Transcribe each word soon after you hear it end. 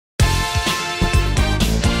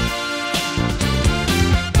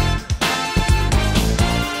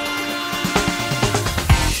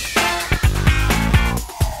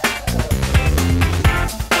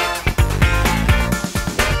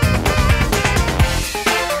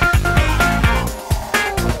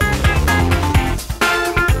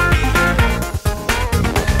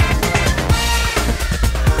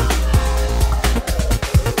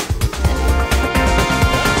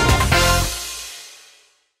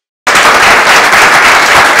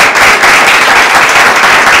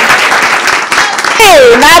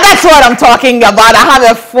now that's what I'm talking about. I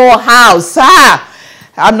have a full house.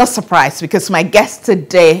 I'm not surprised because my guest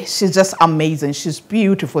today, she's just amazing. She's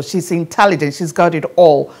beautiful. She's intelligent. She's got it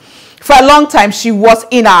all. For a long time, she was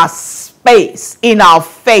in our space, in our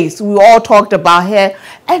face. We all talked about her.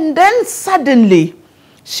 And then suddenly,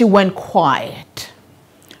 she went quiet.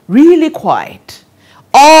 Really quiet.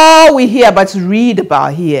 All we hear about is read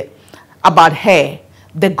about her,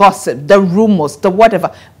 the gossip, the rumors, the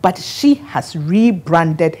whatever. But she has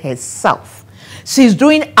rebranded herself. She's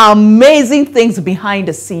doing amazing things behind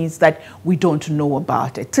the scenes that we don't know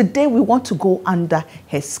about it. Today, we want to go under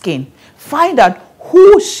her skin, find out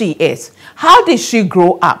who she is. How did she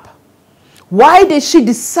grow up? Why did she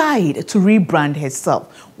decide to rebrand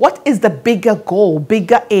herself? What is the bigger goal,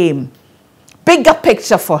 bigger aim, bigger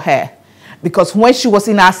picture for her? Because when she was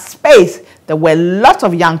in our space, there were a lot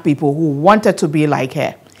of young people who wanted to be like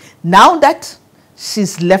her. Now that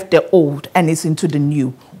she's left the old and is into the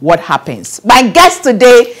new, what happens? My guest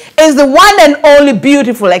today is the one and only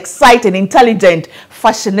beautiful, exciting, intelligent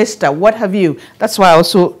fashionista. What have you? That's why I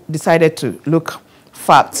also decided to look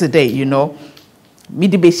fab today, you know.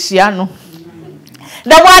 Midibesiano.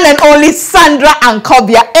 The one and only Sandra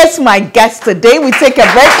Ankobiah is my guest today. We take a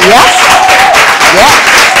break. Yes. Yes.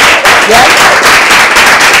 Yes.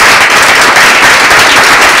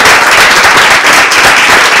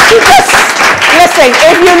 Listen,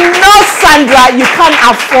 if you know Sandra, you can't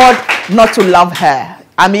afford not to love her.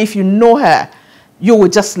 I mean, if you know her, you will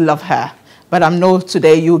just love her. But I know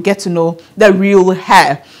today you'll get to know the real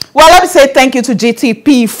her. Well, let me say thank you to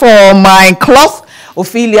GTP for my cloth.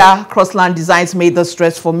 Ophelia Crossland Designs made this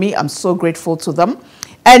dress for me. I'm so grateful to them.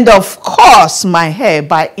 And of course, my hair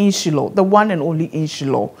by Inshilo, the one and only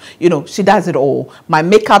Inshilo. You know, she does it all. My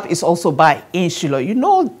makeup is also by Inshilo. You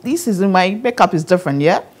know, my makeup is different,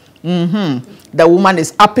 yeah? The woman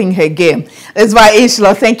is upping her game. It's by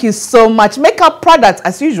Inshilo. Thank you so much. Makeup products,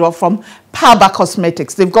 as usual, from Power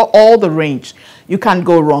Cosmetics. They've got all the range. You can't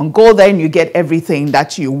go wrong. Go there and you get everything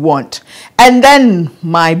that you want. And then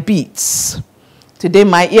my beads. Today,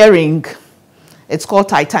 my earring, it's called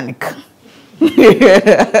Titanic.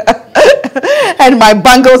 And my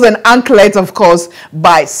bangles and anklets, of course,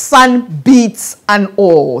 by Sun Beats and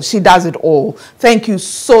All. She does it all. Thank you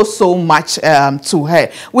so, so much to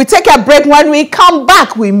her. We take a break. When we come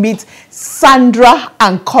back, we meet Sandra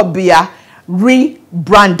Ankobiah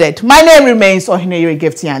Rebranded. My name remains Ohineyere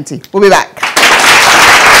Gifty Auntie. We'll be back.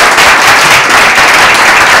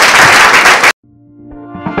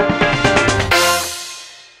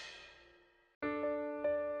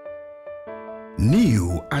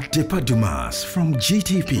 New at Depadumas from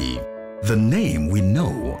GTP, the name we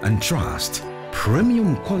know and trust.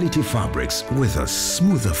 Premium quality fabrics with a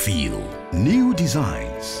smoother feel, new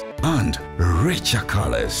designs and richer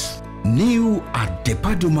colors. New at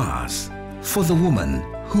Depadumas for the woman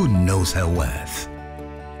who knows her worth.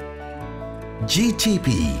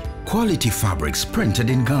 GTP, quality fabrics printed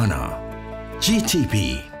in Ghana.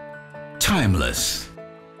 GTP, timeless.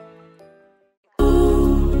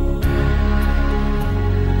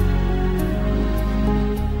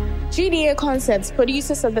 GDA Concepts,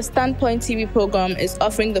 producers of the Standpoint TV program, is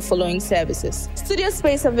offering the following services. Studio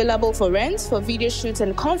space available for rent for video shoots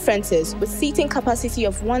and conferences with seating capacity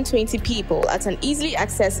of 120 people at an easily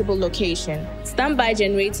accessible location. Standby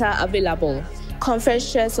generator available. Conference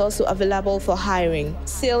chairs also available for hiring.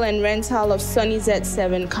 Sale and rental of Sony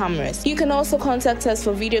Z7 cameras. You can also contact us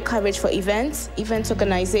for video coverage for events, event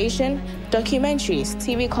organization, documentaries,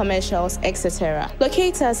 TV commercials, etc.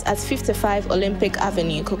 Locate us at 55 Olympic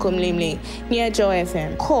Avenue, Kokomlemle, near Joy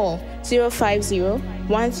FM. Call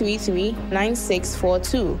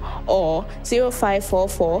 050-133-9642 or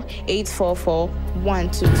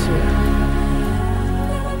 0544-844-122.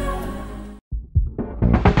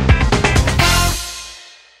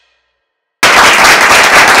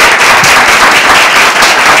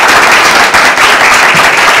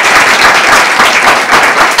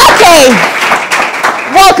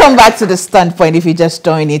 Welcome back to The Standpoint. If you just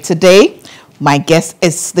joined it today, my guest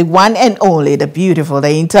is the one and only, the beautiful, the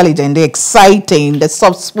intelligent, the exciting, the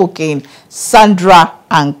soft-spoken Sandra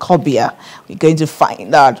Ankobiah. We're going to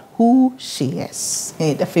find out who she is.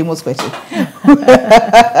 Hey, the famous question.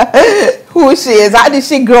 Who she is, how did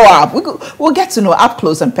she grow up? We'll get to know up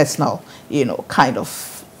close and personal, you know, kind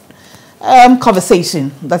of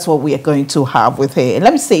conversation. That's what we are going to have with her. And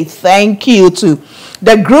let me say thank you to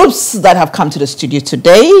the groups that have come to the studio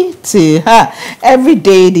today. To her, every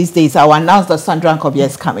day these days, I will announce that Sandra Ankobiah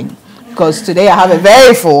is coming, because today I have a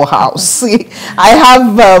very full house. I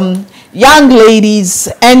have young ladies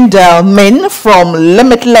and men from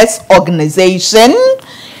Limitless Organization.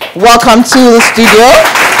 Welcome to the studio.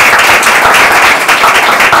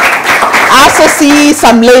 I also see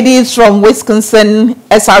some ladies from Wisconsin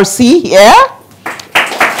SRC here.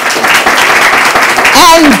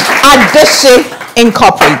 And Addition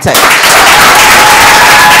Incorporated.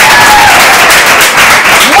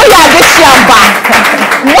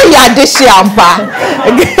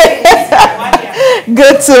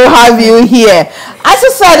 Good to have you here. As I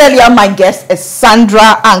said earlier, my guest is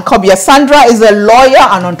Sandra Ankobiah. Sandra is a lawyer,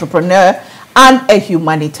 an entrepreneur, and a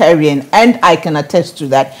humanitarian, and I can attest to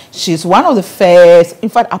that. She's one of the first, in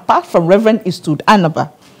fact, apart from Reverend Eastwood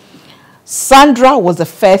Anaba, Sandra was the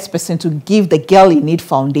first person to give the Girl in Need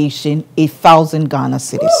Foundation 1,000 Ghana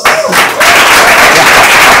cedis.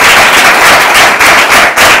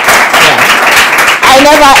 I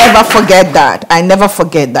never ever forget that. I never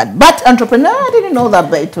forget that. But entrepreneur, I didn't know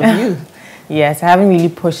that bit of you. Yes, I haven't really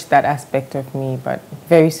pushed that aspect of me, but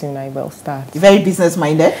very soon I will start. Very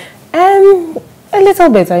business-minded? A little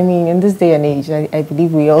bit. I mean, in this day and age, I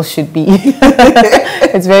believe we all should be.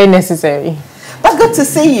 It's very necessary. But good to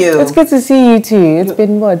see you. It's good to see you too. It's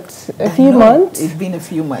been what, a few months? It's been a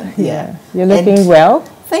few months, yeah. You're looking well.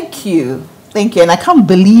 Thank you. Thank you. And I can't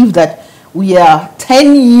believe that we are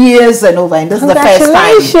 10 years and over, and this is the first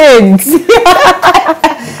time. Congratulations.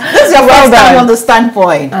 This is your first time on the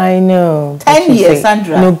standpoint. I know. 10 years,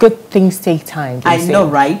 Sandra. No, good things take time. I know,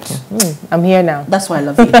 right? I'm here now. That's why I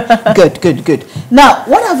love you. Good. Now,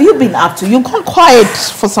 what have you been up to? You've gone quiet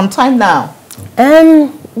for some time now.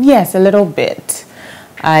 Yes, a little bit.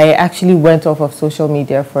 I actually went off of social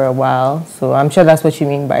media for a while, so I'm sure that's what you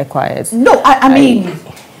mean by quiet. No, I mean,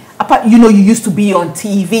 apart, you know, you used to be on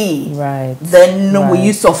TV. Right. Then we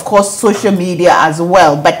used to, of course, social media as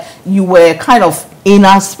well, but you were kind of in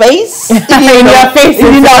our space. In your faces.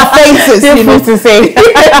 In our faces. You know to say.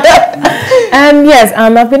 Yes,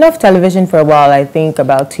 I've been off television for a while, I think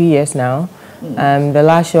about 2 years now. The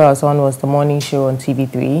last show I was on was the morning show on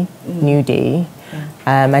TV3, New Day.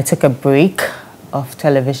 I took a break of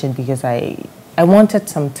television because I wanted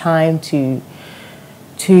some time to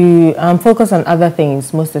focus on other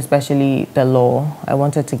things, most especially the law. I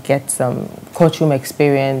wanted to get some courtroom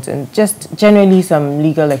experience and just generally some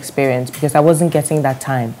legal experience because I wasn't getting that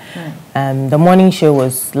time. The morning show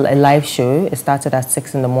was a live show. It started at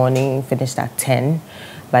 6 in the morning, finished at 10.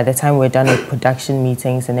 By the time we're done with production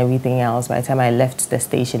meetings and everything else, by the time I left the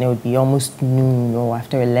station, it would be almost noon or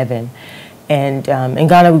after 11. And in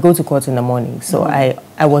Ghana, we go to court in the morning. So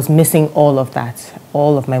I was missing all of that.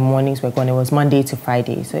 All of my mornings were gone. It was Monday to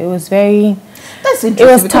Friday. So it was very... That's interesting.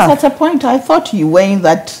 It was because tough. At a point, I thought you were in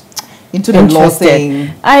that, into the law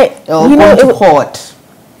thing. Going to court.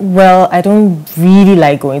 Well, I don't really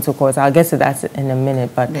like going to court. I'll get to that in a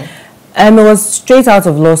minute. But it was straight out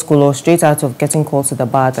of law school or straight out of getting called to the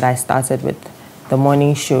bar that I started with the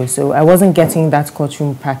morning show. So I wasn't getting that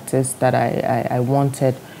courtroom practice that I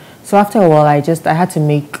wanted. So after a while, I had to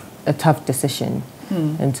make a tough decision.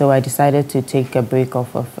 And so I decided to take a break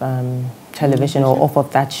off of television or off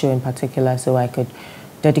of that show in particular so I could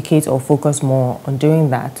dedicate or focus more on doing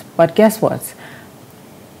that. But guess what?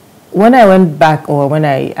 When I went back or when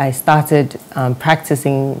I started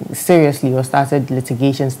practicing seriously or started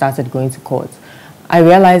litigation, started going to court, I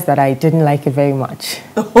realized that I didn't like it very much.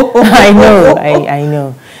 I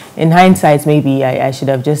know. In hindsight, maybe I should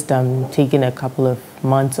have just taken a couple of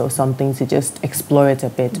months or something to just explore it a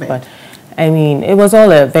bit. But I mean, it was all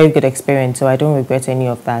a very good experience, so I don't regret any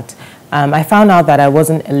of that. I found out that I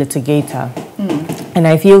wasn't a litigator. And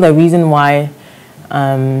I feel the reason why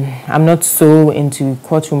I'm not so into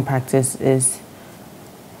courtroom practice is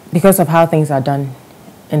because of how things are done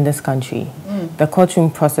in this country. The courtroom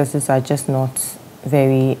processes are just not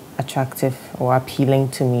very attractive or appealing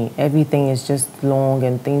to me. Everything is just long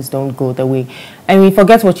and things don't go the way. I mean,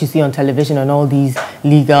 forget what you see on television and all these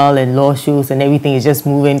legal and law shows and everything is just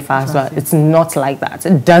moving fast. But it's not like that.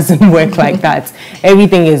 It doesn't work like that.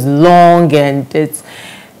 Everything is long and it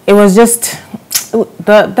was just,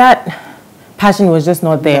 that passion was just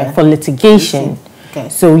not there for litigation.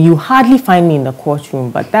 So you hardly find me in the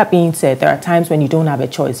courtroom. But that being said, there are times when you don't have a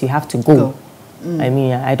choice. You have to go. I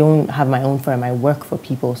mean, I don't have my own firm. I work for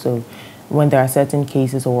people. So when there are certain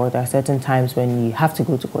cases or there are certain times when you have to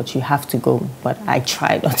go to court, you have to go. But I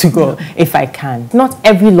try not to go if I can. Not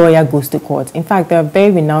every lawyer goes to court. In fact, there are very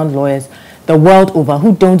renowned lawyers the world over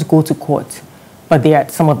who don't go to court. But they are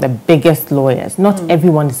some of the biggest lawyers. Not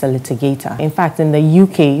everyone is a litigator. In fact, in the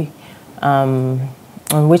UK,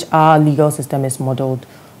 on which our legal system is modeled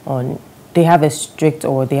on, they have a strict,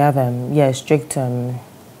 or they have strict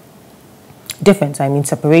different. I mean,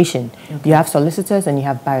 separation. Okay. You have solicitors and you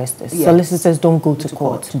have barristers. Yes. Solicitors don't go to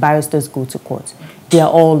court. Barristers go to court. They are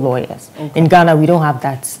all lawyers. Okay. In Ghana, we don't have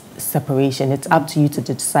that separation. It's up to you to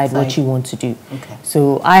decide what you want to do. Okay.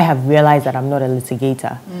 So I have realized that I'm not a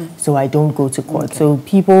litigator, so I don't go to court. Okay. So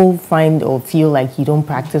people find or feel like you don't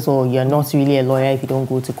practice or you're not really a lawyer if you don't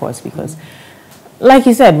go to court because, like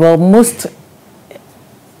you said, well,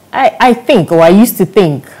 I think, or I used to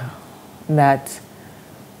think that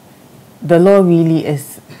the law really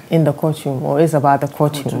is in the courtroom or is about the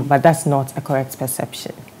courtroom, but that's not a correct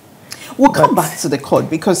perception. We'll come back to the court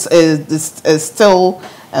because it's still,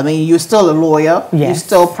 I mean, you're still a lawyer. Yes, you're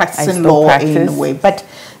still practicing law in a way. But,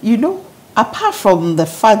 you know, apart from the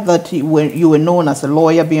fact that you were known as a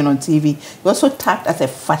lawyer, being on TV, you also tagged as a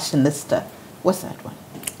fashionista. What's that one?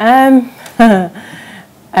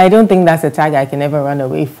 I don't think that's a tag I can ever run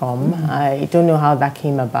away from. I don't know how that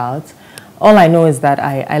came about. All I know is that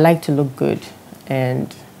I like to look good,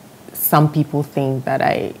 and some people think that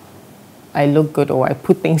I look good or I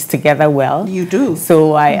put things together well. You do.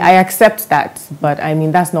 So I accept that, but I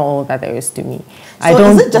mean, that's not all that there is to me. So I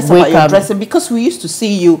don't is it just about your dressing? Because we used to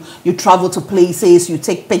see you travel to places, you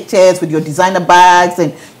take pictures with your designer bags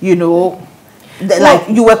and, you know, like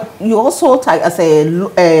you also tagged as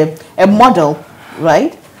a model,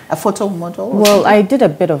 right? A photo model? Well, I did a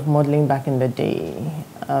bit of modeling back in the day,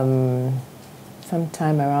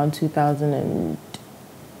 sometime around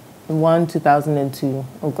 2001, 2002.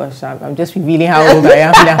 Oh gosh, I'm just revealing how old I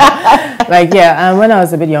am now. Like, yeah, when I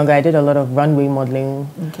was a bit younger, I did a lot of runway modeling.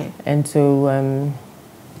 Okay. And so... and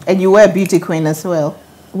you were a beauty queen as well?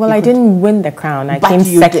 Well, I didn't win the crown. I came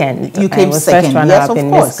second. You came second. I was first runner-up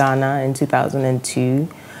in Miss Ghana in 2002.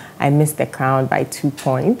 I missed the crown by 2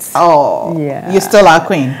 points. Oh, yeah. You're still our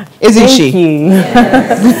queen, isn't she? Thank you.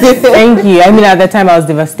 Thank you. I mean, at the time I was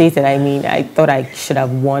devastated. I mean, I thought I should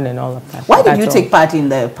have won and all of that. Why did you take part in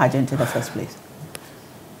the pageant in the first place?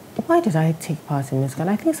 Why did I take part in Miss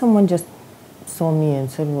Ghana? I think someone just saw me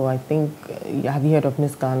and said, well, I think, have you heard of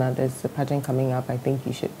Miss Ghana? There's a pageant coming up. I think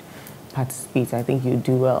you should participate. I think you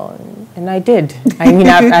do well. And I did. I mean,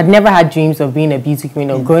 I'd never had dreams of being a beauty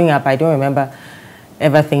queen or growing up. I don't remember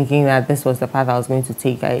ever thinking that this was the path I was going to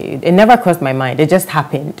take. It never crossed my mind. It just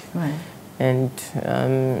happened. Right. And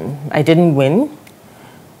I didn't win,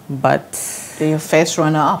 but... You're first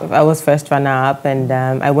runner-up. I was first runner-up, and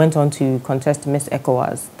I went on to contest Miss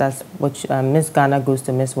ECOWAS. That's what Miss Ghana goes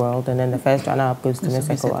to Miss World, and then the first runner-up goes to Miss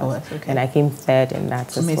ECOWAS. Okay. And I came third in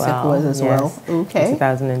that as well. Miss ECOWAS as well. Okay. In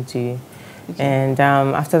 2002. Okay. And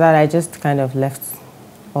after that, I just kind of left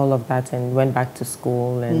all of that and went back to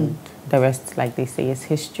school and... The rest, like they say, is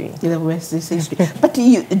history. The rest is history. But do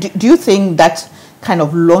you think that kind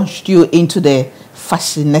of launched you into the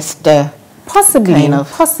fashionista? Possibly, kind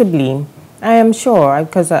of? Possibly. I am sure,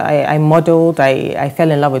 because I modeled, I fell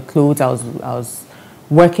in love with clothes, I was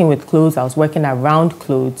working with clothes, I was working around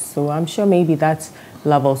clothes, so I'm sure maybe that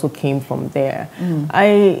love also came from there.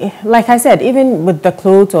 Like I said, even with the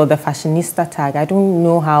clothes or the fashionista tag, I don't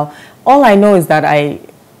know how, all I know is that I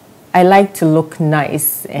like to look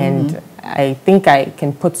nice, and I think I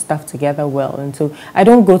can put stuff together well. And so I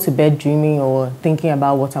don't go to bed dreaming or thinking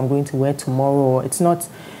about what I'm going to wear tomorrow. It's not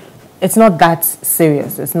that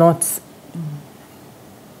serious. It's not.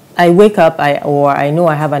 I wake up, or I know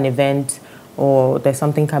I have an event, or there's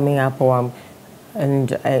something coming up,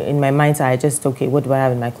 in my mind's eye, I just, okay, what do I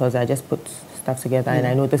have in my closet? I just put stuff together, and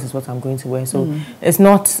I know this is what I'm going to wear. So it's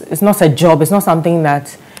not a job. It's not something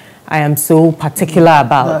that I am so particular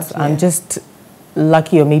about. I'm just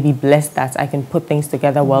lucky or maybe blessed that I can put things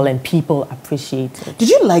together well and people appreciate it. Did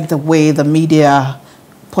you like the way the media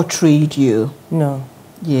portrayed you? No.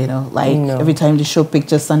 You know, like every time they show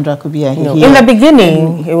pictures, Sandra Ankobiah here. In the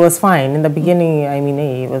beginning, it was fine. In the beginning, I mean,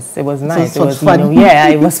 it was nice. It was fun.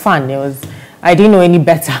 It was fun. I didn't know any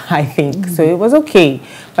better, I think. So it was okay.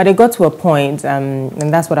 But it got to a point, and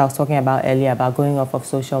that's what I was talking about earlier, about going off of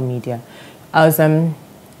social media. I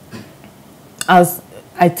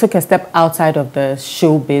took a step outside of the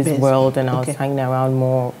showbiz world, and I was hanging around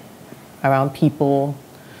more around people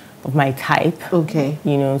of my type. Okay.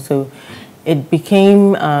 You know, so it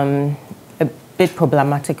became a bit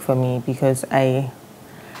problematic for me because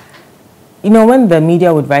when the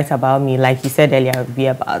media would write about me, like you said earlier, it would be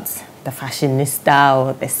about the fashionista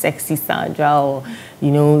or the sexy Sandra, or,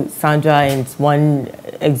 Sandra in one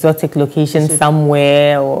exotic location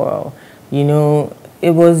somewhere, or,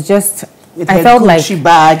 it was just... I felt Gucci like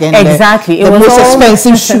bag and exactly the most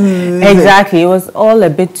expensive shoes. Exactly, it was all a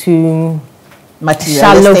bit too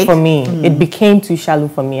shallow for me. It became too shallow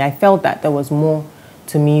for me. I felt that there was more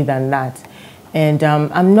to me than that, And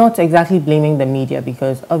I'm not exactly blaming the media,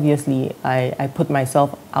 because obviously I put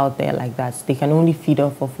myself out there like that. They can only feed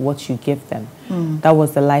off of what you give them. That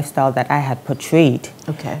was the lifestyle that I had portrayed.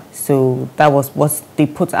 Okay. So that was what they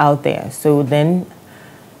put out there. So then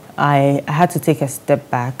I had to take a step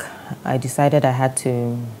back. I decided I had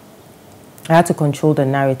to control the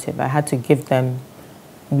narrative. I had to give them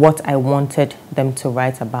what I wanted them to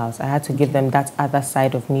write about. I had to give them that other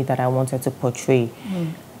side of me that I wanted to portray.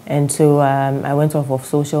 And so I went off of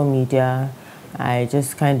social media. I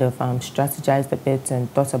just kind of strategized a bit and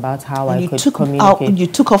thought about how I could communicate. You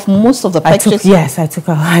took off most of the pictures? Yes, I took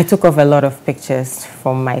off a lot of pictures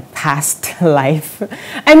from my past life.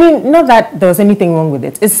 I mean, not that there was anything wrong with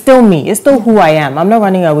it. It's still me. It's still who I am. I'm not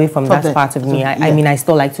running away from that part of me. I mean, I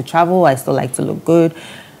still like to travel. I still like to look good.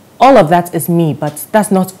 All of that is me, but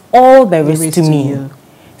that's not all there is to me. You.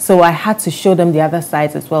 So I had to show them the other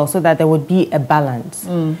sides as well, so that there would be a balance.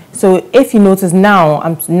 So if you notice now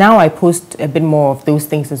I post a bit more of those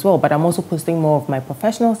things as well, but I'm also posting more of my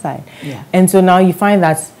professional side. Yeah. And so now you find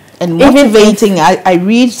that... And motivating, I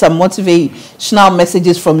read some motivational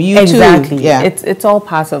messages from you too. Exactly. Yeah. It's all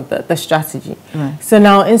part of the strategy. Right. So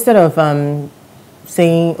now instead of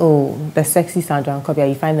saying, oh, the sexy Sandra Ankobiah,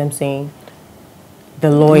 you find them saying, the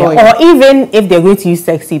lawyer. Or even if they're going to use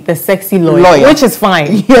sexy, the sexy lawyer. Which is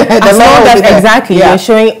fine. As long as exactly you're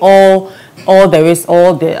showing all there is,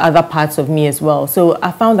 all the other parts of me as well. So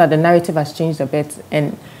I found that the narrative has changed a bit,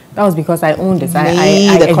 and that was because I owned it.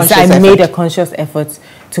 I made a conscious effort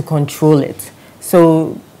to control it.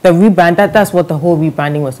 So the rebrand, that's what the whole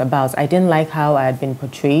rebranding was about. I didn't like how I had been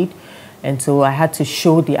portrayed, and so I had to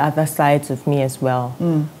show the other sides of me as well.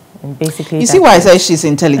 And basically, you see why I say she's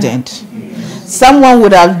intelligent. Someone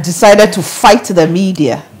would have decided to fight the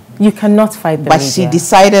media. You cannot fight the media. But she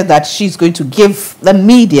decided that she's going to give the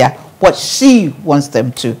media what she wants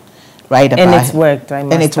them to write about. And it's worked, I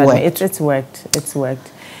must admit. It's worked. It's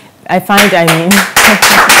worked. I find, I mean...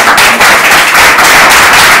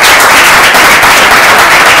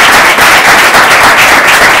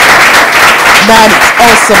 That's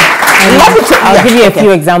awesome. I'll give you a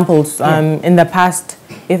few examples. In the past,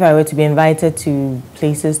 if I were to be invited to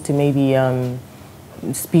places to maybe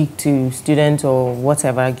speak to students or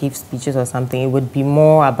whatever, give speeches or something, it would be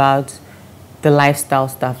more about the lifestyle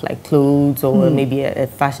stuff like clothes or maybe a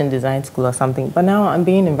fashion design school or something. But now I'm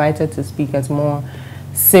being invited to speak as more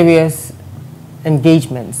serious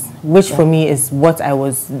engagements, which for me is that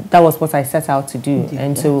was what I set out to do.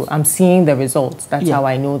 And so I'm seeing the results. That's how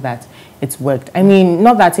I know that it's worked. I mean,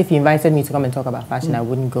 not that if you invited me to come and talk about fashion, I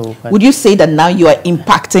wouldn't go. But would you say that now you are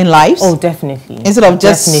impacting lives? Oh, definitely. Instead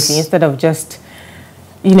of just,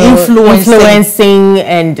 you know, influencing,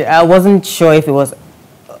 and I wasn't sure if it was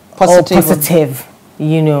positive.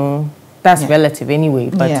 You know, that's relative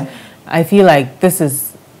anyway. But I feel like this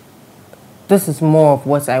is more of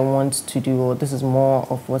what I want to do, or this is more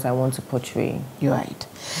of what I want to portray. You're right.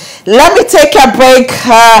 Let me take a break.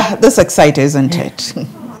 This is exciting, isn't it?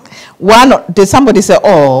 Did somebody say,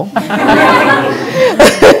 oh?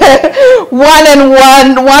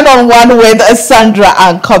 one-on-one with Sandra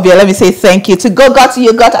Ankobiah. Let me say thank you to Go-Got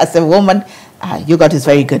Yogurt. As a woman, yogurt is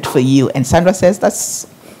very good for you. And Sandra says that's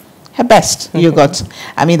her best yogurt.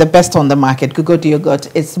 I mean, the best on the market. Go-Got Yogurt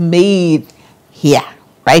is made here.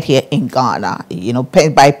 Right here in Ghana, you know,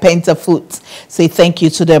 by Painter Foods. Say thank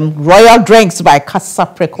you to them. Royal Drinks by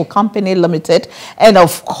Casapreco Company Limited. And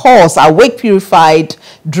of course, Awake Purified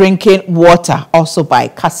Drinking Water, also by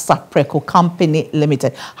Casapreco Company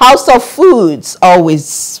Limited. House of Foods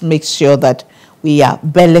always makes sure that we are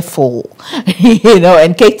belly full, you know,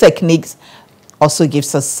 and Cake Techniques also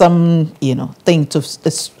gives us some, you know, thing to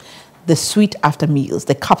the sweet after meals,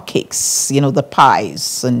 the cupcakes, you know, the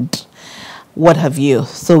pies and what have you.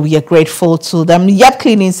 So we are grateful to them. Yep,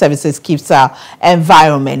 cleaning services keeps our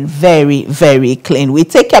environment very, very clean. We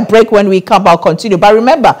take a break. When we come back, continue. But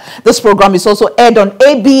remember, this program is also aired on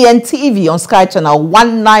ABN TV on Sky Channel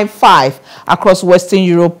 195 across Western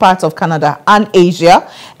Europe, part of Canada and Asia.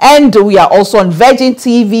 And we are also on Virgin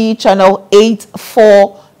TV Channel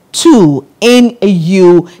 842 in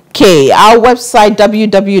UK. Our website,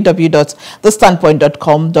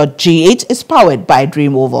 www.thestandpoint.com.gh, is powered by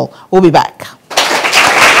Dream Oval. We'll be back.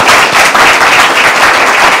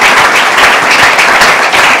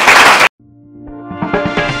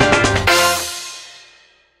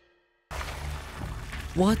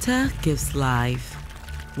 Water gives life.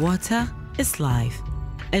 Water is life.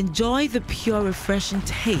 Enjoy the pure, refreshing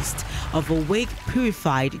taste of Awake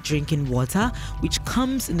Purified Drinking Water, which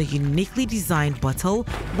comes in a uniquely designed bottle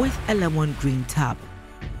with a lemon green tap.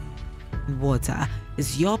 Water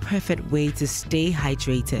is your perfect way to stay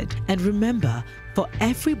hydrated. And remember, for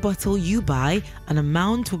every bottle you buy, an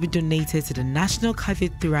amount will be donated to the National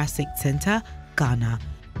Cardiothoracic Center, Ghana.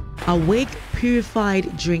 Awake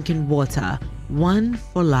purified drinking water, one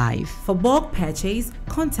for life. For bulk purchase,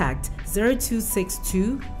 contact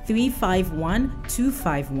 0262 351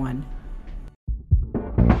 251.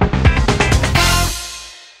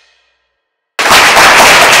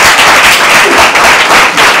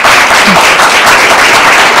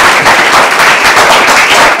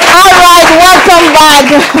 Welcome back.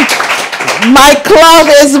 My cloth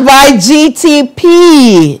is by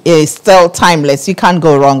GTP. It's still timeless. You can't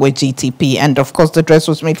go wrong with GTP. And of course, the dress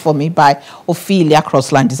was made for me by Ophelia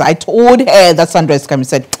Crosslandis. I told her that Sandra is coming.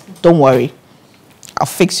 Said, "Don't worry, I'll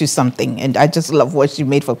fix you something." And I just love what she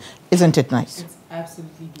made for me. Isn't it nice? It's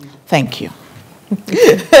absolutely beautiful. Thank you.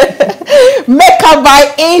 Makeup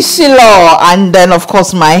by Inshilo, and then of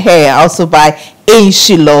course my hair also by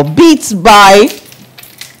Inshilo. Beats by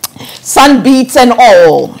Sun Beats and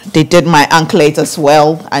all. They did my anklet as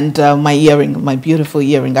well, and my earring, my beautiful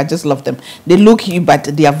earring. I just love them. They look huge, but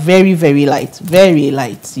they are very, very light. Very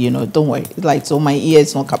light, you know, don't worry. Light, so my ear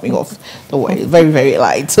is not coming off. Don't worry, very, very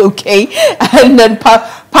light, okay? And then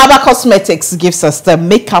Paba Cosmetics gives us the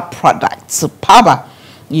makeup products. So Paba,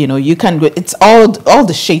 you know, you can go, it's all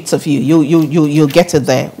the shades of you. You'll get it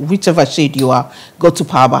there. Whichever shade you are, go to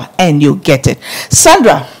Paba and you'll get it.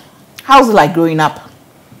 Sandra, how's it like growing up?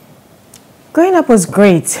 Growing up was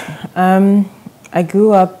great. I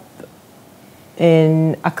grew up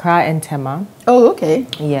in Accra and Tema. Oh, okay.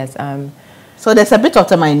 Yes. So there's a bit of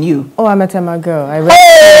Tema in you. Oh, I'm a Tema girl. I rep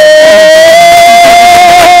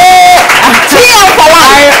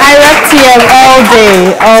TM all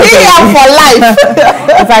day. TM for life.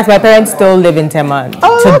 In fact, my parents still live in Tema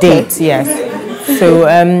to date. Yes. So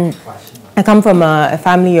I come from a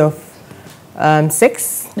family of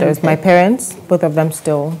 6. There's my parents, both of them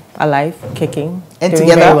still alive, kicking, and doing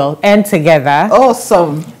together. Very well, and together.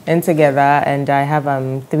 Awesome. And together, and I have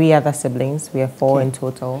 3 other siblings. We have 4 in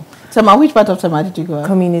total. Tema, which part of Tema did you go?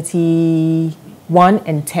 Community 1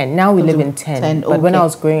 and 10. Now we live in 10. But when I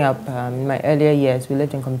was growing up, in my earlier years, we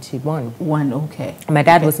lived in Community 1. 1, okay. My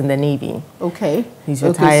dad was in the Navy. Okay. He's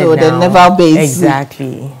retired so now. the naval base.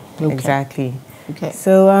 Exactly. Okay. Exactly. Okay.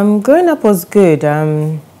 So growing up was good.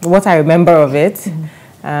 What I remember of it,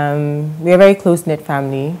 we're a very close-knit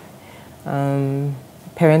family.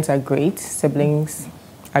 Parents are great. Siblings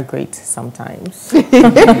are great sometimes.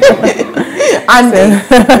 And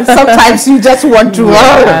sometimes you just want to...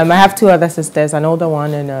 I have 2 other sisters, an older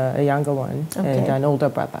one and a younger one, and an older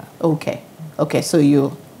brother. Okay. Okay, so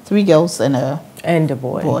you 3 girls and a... And a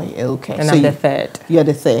boy. Okay. And so I'm the 3rd. You're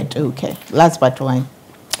the 3rd, okay. Last but one.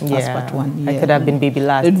 Yeah, last but one. I could have been baby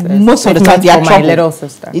last. Most of the time, they are my little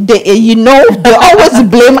sister. You know, they always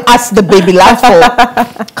blame us, the baby last, for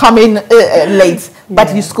coming late.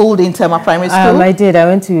 But you schooled in Tema Primary School? I did. I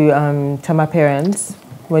went to Tema Parents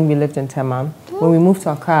when we lived in Tema. When we moved to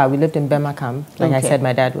Accra, we lived in Bema Camp. Like I said,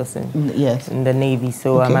 my dad was in the Navy.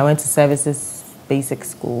 So I went to Services Basic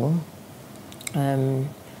School. And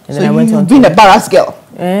so then I went on being a barracks girl.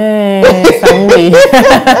 Some way.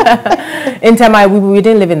 In Tema, we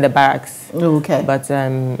didn't live in the barracks. Okay. But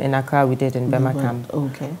in Accra, we did in Bema Camp.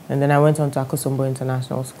 Okay. And then I went on to Akosombo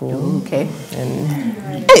International School. Okay. And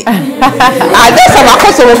hey, there's some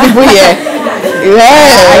Akosombo people here.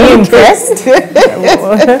 Yeah. Are you impressed?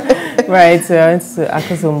 Right. So I went to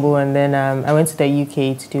Akosombo, and then I went to the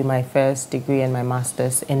UK to do my first degree and my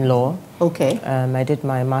master's in law. Okay. I did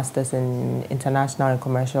my master's in international and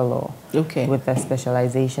commercial law. Okay. With a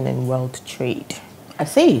specialization in world trade. I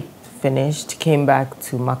see. Finished, came back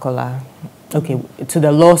to Makola. Okay, to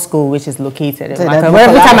the law school, which is located in So Makola.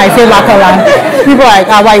 Every time I say Makola, people are like,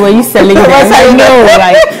 why were you selling them? I know,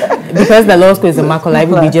 like, because the law school is in Makola, it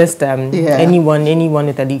would be just anyone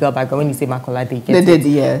with a legal background. When you say Makola, they get They did,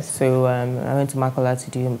 yes. So I went to Makola to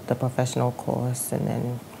do the professional course, and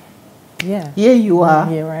then, Here you are.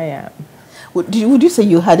 Here I am. Would you say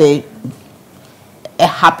you had a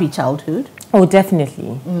happy childhood? Oh,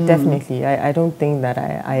 definitely. Definitely. I don't think that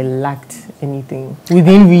I lacked anything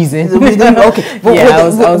within reason. Okay. But I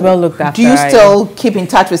was well looked after. Do you still keep in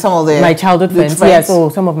touch with some of my childhood friends? Yes. Oh,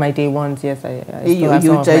 some of my day ones. Yes, I still have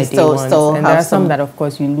some of my day ones. And there are some that, of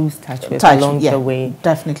course, you lose touch with along the way.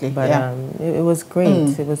 Definitely. But it was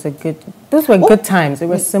great. It was a good. Those were good times. It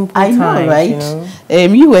was simple times. I know, right? You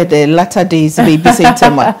know? You were the latter days babysitting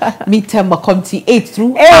Tema. Me Tema Committee 8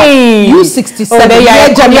 through. Hey, you 67. Oh,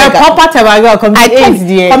 you're a proper Tema girl. Thank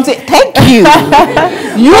you.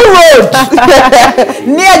 You rode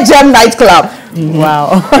near Gem Nightclub.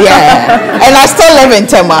 Wow. Yeah, and I still live in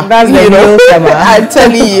Tema. That's the real Tema.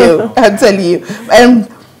 I'm telling you. And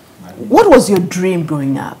what was your dream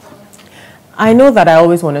growing up? I know that I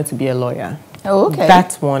always wanted to be a lawyer. Oh, okay.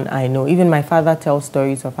 That's one I know. Even my father tells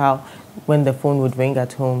stories of how when the phone would ring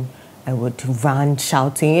at home, I would run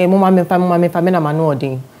shouting, "Hey, Mama, I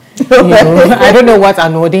don't know what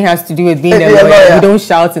anoding has to do with being a lawyer. We don't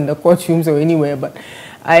shout in the courtrooms or anywhere, but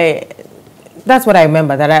that's what I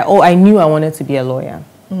remember, that I knew I wanted to be a lawyer.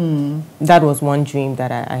 That was one dream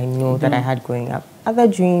that I know that I had growing up. Other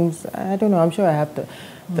dreams, I don't know, I'm sure I have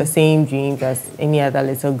the same dreams as any other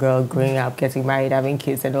little girl growing up, getting married, having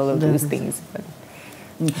kids and all of those things. But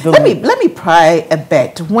let me pry a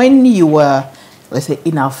bit. When you were, let's say,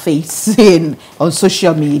 in our face on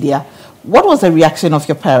social media, what was the reaction of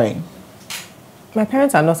your parents? My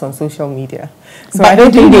parents are not on social media, so I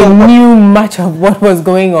don't think they knew much of what was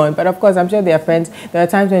going on. But of course, I'm sure their friends, there are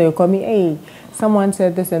times when they call me, "Hey, someone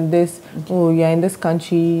said this and this, oh, you're in this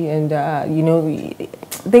country," and, you know,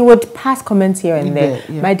 they would pass comments here and there.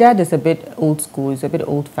 Yeah. My dad is a bit old school, he's a bit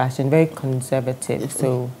old-fashioned, very conservative,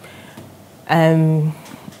 so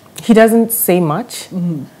he doesn't say much,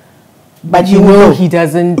 but you know he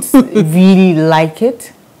doesn't really like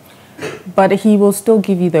it. But he will still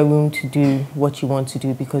give you the room to do what you want to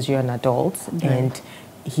do because you're an adult, and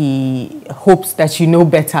he hopes that you know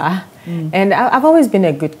better. And I've always been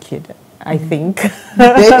a good kid, I think.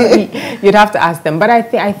 You'd have to ask them, but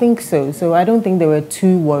I think so. So I don't think they were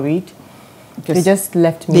too worried. They just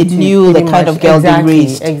left me. They knew the kind of girl they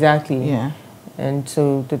raised. Exactly. Yeah. And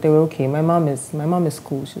so they were okay. My mom is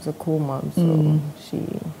cool. She's a cool mom, so she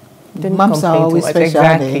didn't complain too much.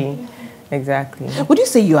 Exactly. Exactly. Would you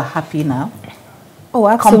say you are happy now? Oh,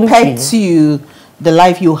 absolutely. Compared to the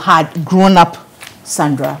life you had grown up,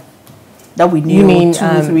 Sandra, that we knew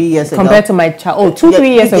 2-3 years ago? Compared to my child,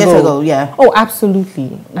 2-3 years ago. Yeah. Oh,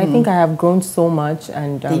 absolutely. I think I have grown so much,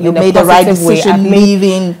 and you made the right decision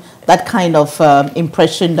leaving that kind of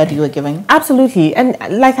impression that you were giving. Absolutely. And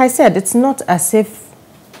like I said, it's not as if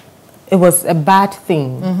it was a bad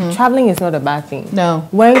thing. Traveling is not a bad thing. No.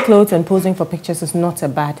 Wearing clothes and posing for pictures is not a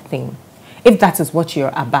bad thing, if that is what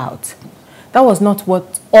you're about. That was not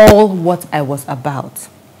what I was about.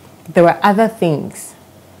 There were other things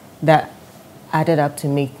that added up to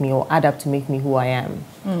make me, or add up to make me who I am.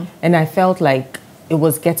 And I felt like it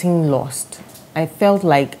was getting lost. I felt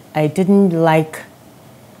like I didn't like...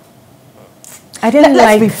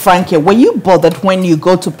 Let's be frank here. Were you bothered when you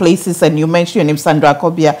go to places and you mention your name, Sandra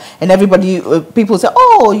Ankobiah, and everybody, people say,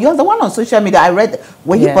 "Oh, you're the one on social media, I read..."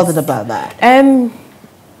 Were you bothered about that?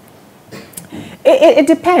 It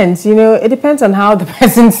depends, you know. It depends on how the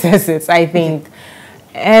person says it, I think.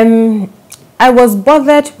 I was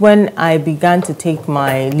bothered when I began to take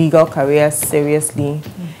my legal career seriously,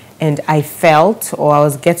 and I felt, or I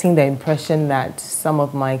was getting the impression that some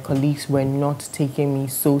of my colleagues were not taking me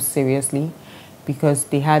so seriously because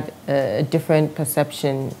they had a different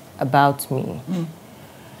perception about me.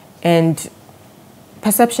 And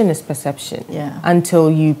perception is perception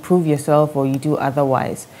until you prove yourself or you do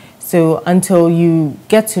otherwise. So until you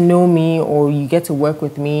get to know me or you get to work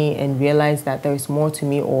with me and realize that there is more to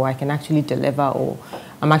me, or I can actually deliver, or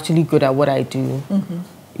I'm actually good at what I do,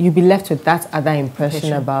 you'll be left with that other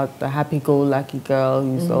impression about the happy-go-lucky girl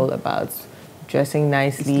who's all about dressing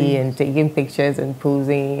nicely and taking pictures and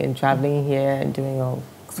posing and traveling here and doing all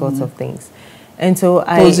sorts of things. And so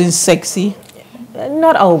posing sexy?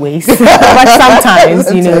 Not always, but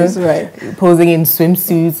sometimes, you know, posing in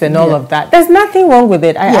swimsuits and all of that. There's nothing wrong with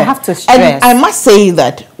it. I have to stress. And I must say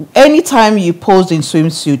that anytime you pose in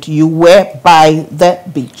swimsuit, you wear by the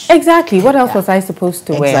beach. Exactly. What else was I supposed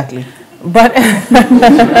to wear? Exactly. But,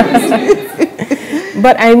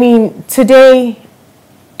 but I mean, today,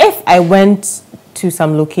 if I went to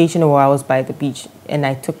some location where I was by the beach and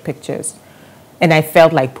I took pictures and I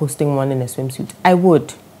felt like posting one in a swimsuit, I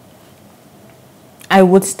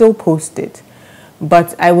would still post it,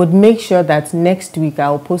 but I would make sure that next week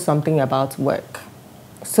I'll post something about work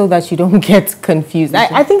so that you don't get confused.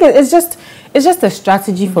 I think it's just a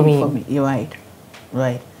strategy for me. You're right.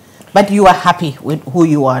 Right. But you are happy with who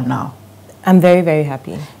you are now? I'm very, very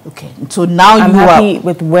happy. Okay. So now I'm happy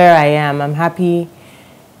with where I am. I'm happy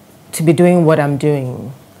to be doing what I'm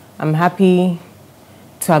doing. I'm happy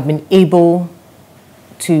to have been able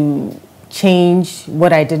to change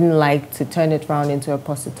what I didn't like to turn it around into a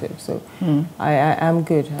positive. So I'm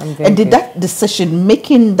good. I'm very. And did that decision,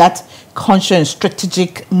 making that conscious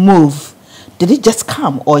strategic move, did it just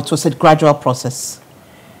come, or it was a gradual process?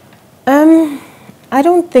 I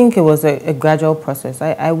don't think it was a gradual process.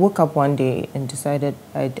 I woke up one day and decided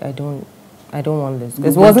I don't I don't want this.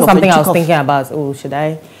 Because it wasn't something I was thinking about. Oh, should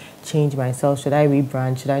I change myself? Should I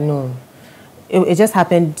rebrand? Should I? No. It just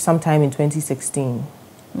happened sometime in 2016.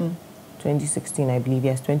 2016, I believe.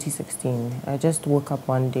 Yes, 2016. I just woke up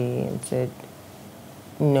one day and said,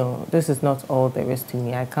 no, this is not all there is to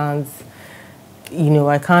me. I can't,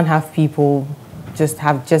 I can't have people just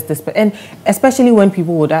have just this. And especially when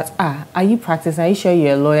people would ask, are you practicing? Are you sure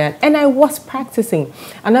you're a lawyer? And I was practicing.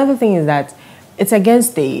 Another thing is that it's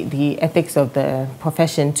against the ethics of the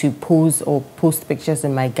profession to pose or post pictures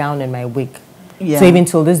in my gown and my wig. Yeah. So even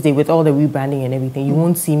till this day, with all the rebranding and everything, you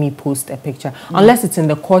won't see me post a picture unless it's in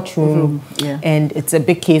the courtroom and it's a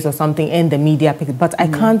big case or something and the media picks it. But I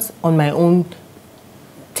can't on my own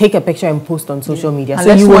take a picture and post on social media.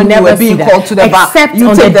 Unless so you will never see that. Called to the except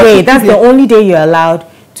on the day. That's the only day you're allowed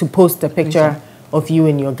to post a picture of you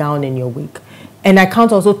in your gown and your wig. And I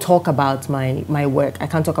can't also talk about my work. I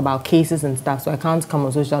can't talk about cases and stuff. So I can't come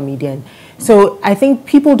on social media. And so I think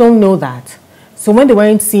people don't know that. So when they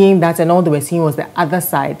weren't seeing that and all they were seeing was the other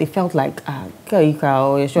side, they felt like, you're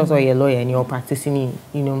sure you're a lawyer and you're practicing,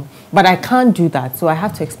 But I can't do that. So I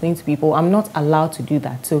have to explain to people, I'm not allowed to do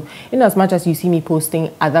that. So in as much as you see me posting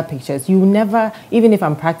other pictures, you never, even if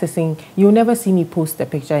I'm practicing, you'll never see me post a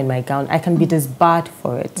picture in my gown. I can be disbarred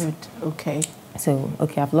for it. Right. Okay. So,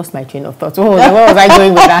 I've lost my train of thought. Where was I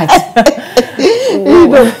going with that?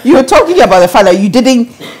 You were talking about the fact that you didn't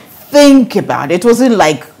think about it. It wasn't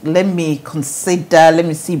like, let me consider, let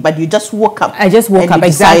me see, but you just woke up. I just woke up,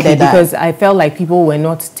 exactly, because I felt like people were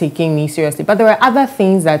not taking me seriously. But there were other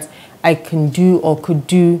things that I can do or could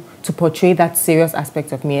do to portray that serious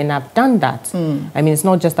aspect of me, and I've done that. I mean, it's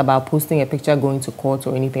not just about posting a picture, going to court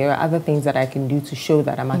or anything. There are other things that I can do to show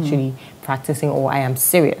that I'm actually practicing or I am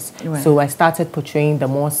serious. Right. So I started portraying the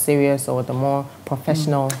more serious or the more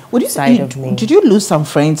professional side of me. Did you lose some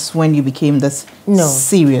friends when you became this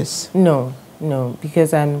serious? No,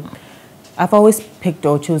 because I've always picked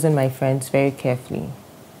or chosen my friends very carefully.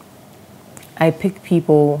 I pick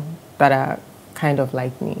people that are kind of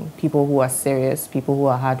like me, people who are serious, people who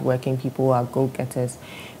are hardworking, people who are go-getters,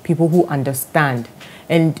 people who understand.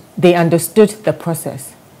 And they understood the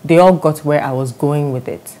process. They all got where I was going with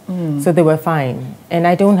it. So they were fine. And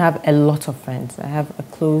I don't have a lot of friends. I have a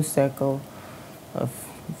close circle of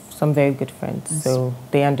some very good friends. Yes. So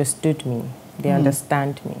they understood me. They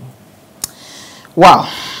understand me. Wow.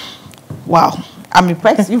 I'm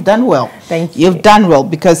impressed. You've done well. Thank you. You've done well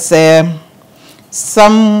because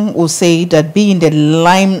some will say that being in the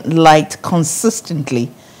limelight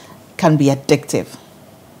consistently can be addictive.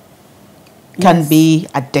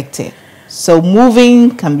 So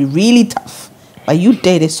moving can be really tough, but you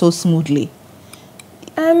did it so smoothly.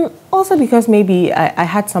 Also because maybe I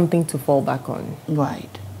had something to fall back on.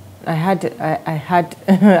 Right. I had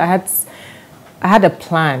a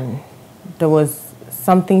plan. There was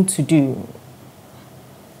something to do.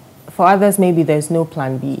 For others, maybe there's no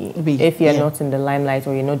plan B. If you're not in the limelight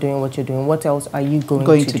or you're not doing what you're doing, what else are you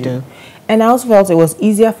going to do? And I also felt it was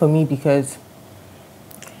easier for me because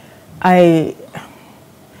I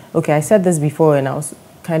said this before and I was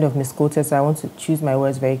kind of misquoted, so I want to choose my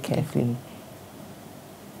words very carefully.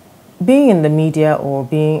 Being in the media or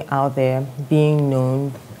being out there, being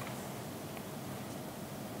known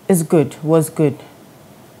was good,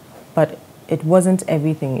 but it wasn't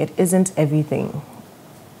everything. It isn't everything.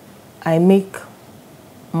 I make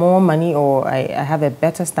more money or I have a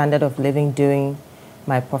better standard of living doing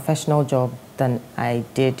my professional job than I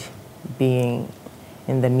did being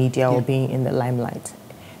in the media or being in the limelight.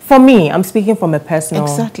 For me, I'm speaking from a personal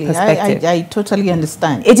perspective. I totally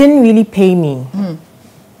understand. It didn't really pay me.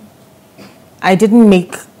 I didn't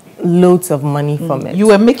make loads of money from it. You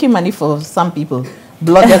were making money for some people.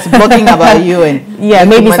 Bloggers blogging about you and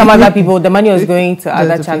maybe some other people. The money was going to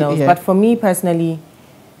other channels. But for me personally,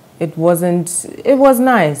 it wasn't. It was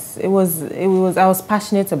nice. It was. I was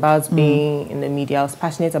passionate about being in the media. I was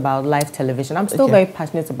passionate about live television. I'm still very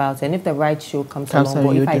passionate about it. And if the right show comes along,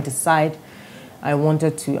 or if I decide I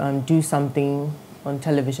wanted to do something on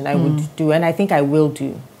television, I would do, and I think I will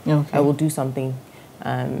do. I will do something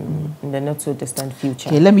in the not so distant future.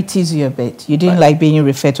 Okay, let me tease you a bit. You didn't like being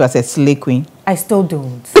referred to as a slay queen. I still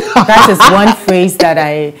don't. That is one phrase that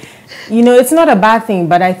it's not a bad thing,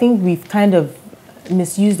 but I think we've kind of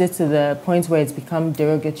misused it to the point where it's become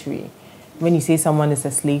derogatory. When you say someone is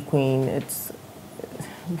a slay queen, it's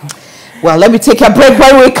Well, let me take a break.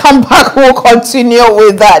 When we come back, we'll continue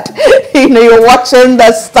with that. You're watching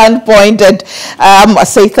The Standpoint, and I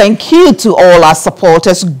say thank you to all our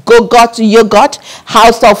supporters. Got Yogurt,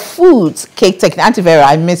 House of Foods, Cake Technique. Auntie Vera,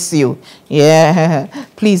 I miss you. Yeah,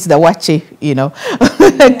 please, the watchy,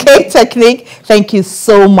 Cake Technique, thank you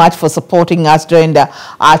so much for supporting us during our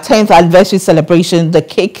 10th anniversary celebration.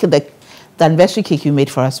 The anniversary cake you made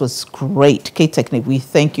for us was great. Cake Technique, we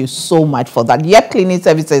thank you so much for that. Yep, cleaning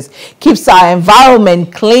services keeps our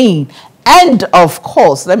environment clean. And of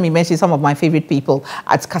course, let me mention some of my favorite people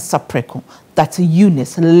at Casa Preco. That's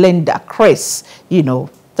Eunice, Linda, Chris,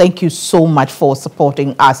 thank you so much for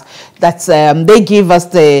supporting us. That's they give us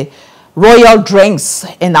the royal drinks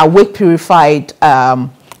in our wake purified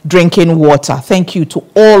drinking water. Thank you to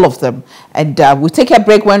all of them. And we'll take a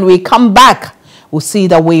break. When we come back, we'll see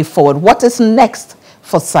the way forward. What is next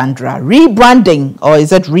for Sandra? Rebranding, or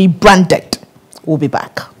is it rebranded? We'll be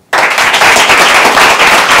back.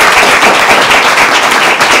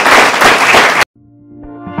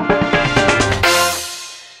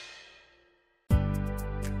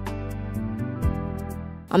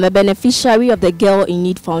 I'm a beneficiary of the Girl in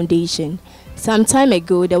Need Foundation. Some time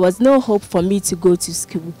ago, there was no hope for me to go to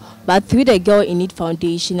school, but through the Girl in Need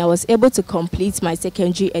Foundation, I was able to complete my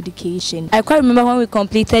secondary education. I quite remember when we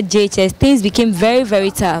completed JHS, things became very,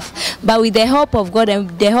 very tough. But with the help of God and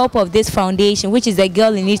the help of this foundation, which is the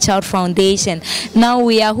Girl in Need Child Foundation, now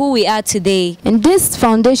we are who we are today. And this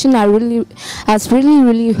foundation has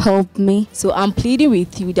really helped me. So I'm pleading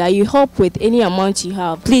with you that you help with any amount you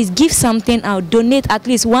have. Please give something out. Donate at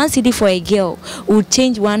least 1 cedi for a girl. Will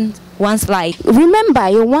change one's life. Remember,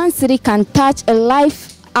 your 1 cedi can touch a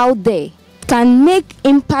life out there, can make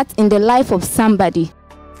impact in the life of somebody.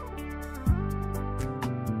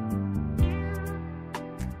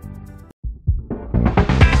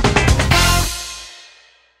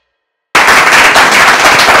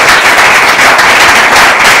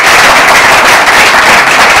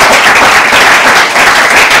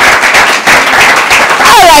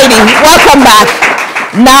 Alrighty, welcome back.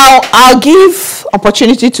 Now I'll give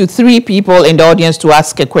opportunity to 3 people in the audience to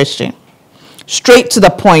ask a question. Straight to the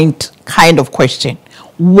point kind of question.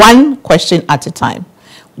 1 question at a time.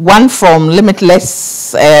 1 from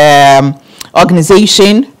Limitless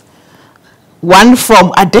organization, 1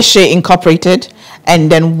 from Adeshe Incorporated,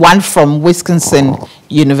 and then 1 from Wisconsin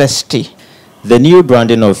University. The new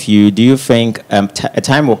branding of you, do you think a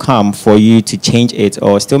time will come for you to change it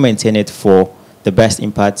or still maintain it for the best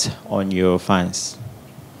impact on your fans?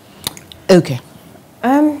 Okay.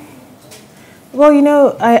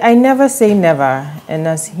 Well, I never say never, and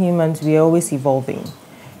as humans, we are always evolving.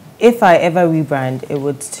 If I ever rebrand, it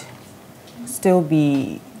would still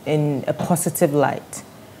be in a positive light.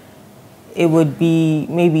 It would be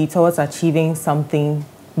maybe towards achieving something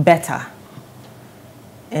better.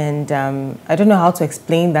 And I don't know how to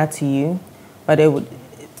explain that to you, but it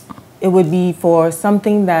would be for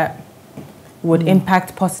something that would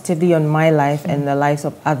impact positively on my life and the lives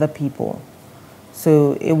of other people.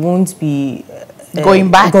 So it won't be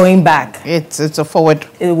going back. It's a forward.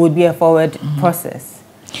 It would be a forward process.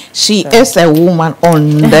 She is a woman on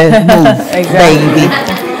the move, exactly. baby.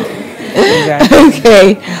 Exactly.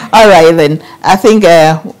 Okay. All right then. I think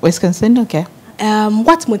Wisconsin. Okay.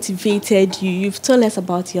 What motivated you? You've told us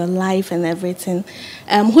about your life and everything.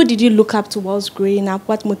 Who did you look up to whilst growing up?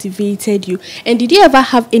 What motivated you? And did you ever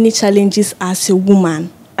have any challenges as a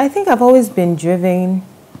woman? I think I've always been driven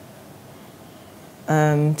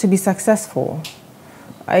to be successful.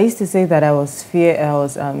 I used to say that I was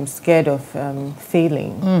scared of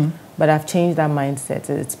failing, but I've changed that mindset.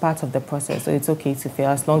 It's part of the process, so it's okay to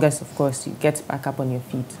fail as long as, of course, you get back up on your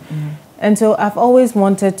feet. And so I've always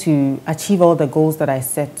wanted to achieve all the goals that I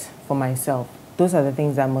set for myself. Those are the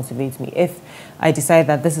things that motivate me. If I decide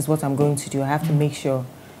that this is what I'm going to do, I have to make sure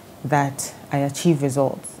that I achieve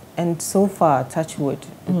results. And so far, touch wood,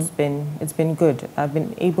 it's been good. I've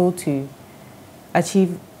been able to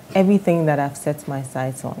achieve everything that I've set my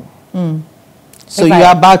sights on. So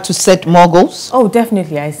you're about to set more goals? Oh,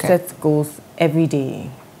 definitely. I set goals every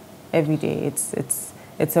day. Every day.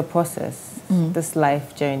 It's a process, this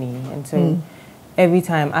life journey. And so every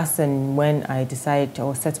time, as and when I decide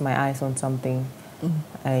or set my eyes on something,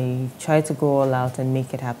 I try to go all out and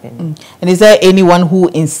make it happen. And is there anyone who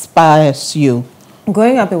inspires you?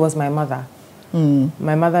 Growing up, it was my mother.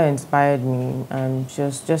 My mother inspired me. She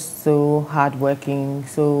was just so hardworking,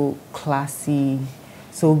 so classy,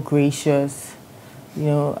 so gracious. You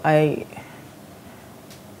know, I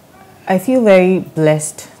feel very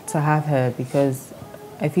blessed to have her because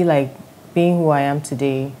I feel like being who I am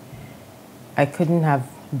today, I couldn't have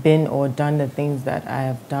been or done the things that I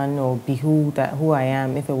have done or be who I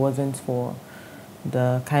am if it wasn't for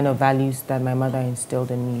the kind of values that my mother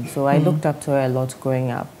instilled in me. So I looked up to her a lot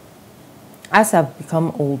growing up. As I've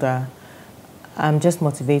become older, I'm just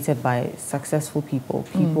motivated by successful people,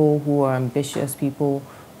 people who are ambitious, people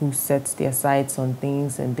who set their sights on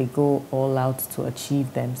things and they go all out to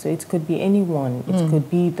achieve them. So it could be anyone. It could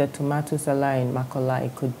be the tomato seller in Makola.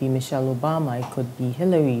 It could be Michelle Obama. It could be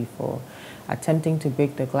Hillary for attempting to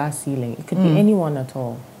break the glass ceiling. It could be anyone at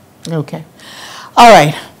all. Okay. All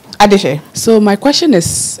right. Adishe. So my question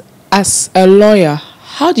is, as a lawyer,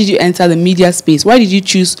 how did you enter the media space? Why did you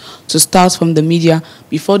choose to start from the media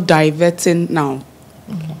before diverting now?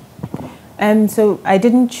 So I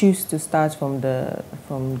didn't choose to start from the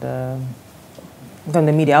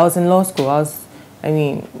media. I was in law school. I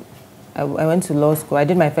went to law school. I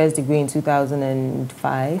did my first degree in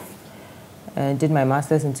 2005 and did my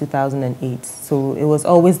master's in 2008. So it was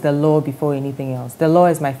always the law before anything else. The law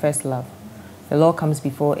is my first love. The law comes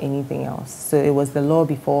before anything else. So it was the law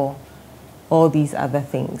before all these other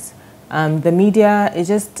things. The media, it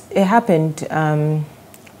happened.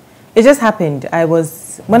 It just happened.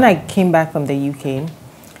 When I came back from the UK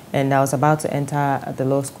and I was about to enter the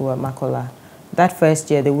law school at Makola, that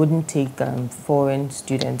first year they wouldn't take foreign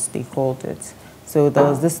students, they called it. So there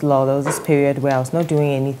was this law, there was this period where I was not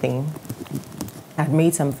doing anything. I'd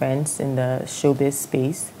made some friends in the showbiz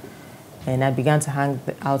space and I began to hang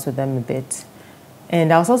out with them a bit.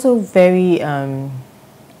 And I was also very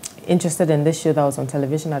interested in this show that was on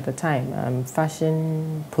television at the time,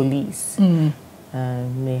 Fashion Police.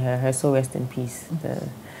 May her soul rest in peace.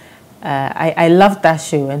 I loved that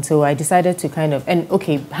show, and so I decided to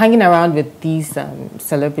hanging around with these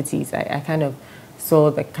celebrities, I kind of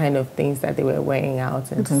saw the kind of things that they were wearing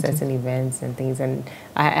out at certain events and things, and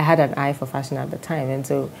I had an eye for fashion at the time, and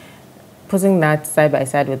so putting that side by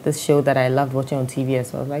side with this show that I loved watching on TV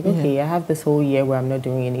as well, I was like, okay, I have this whole year where I'm not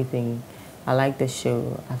doing anything. I like this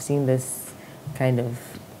show. I've seen this kind of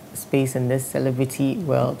space in this celebrity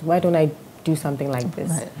world. Why don't I do something like this?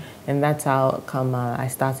 Right. And that's how I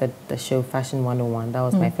started the show Fashion 101. That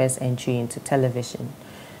was my first entry into television.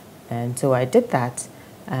 And so I did that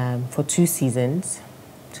for 2 seasons,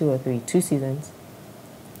 2 or 3, 2 seasons.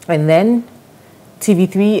 And then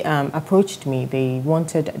TV3 approached me. They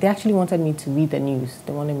actually wanted me to read the news.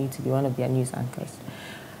 They wanted me to be one of their news anchors.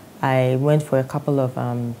 I went for a couple of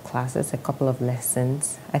classes, a couple of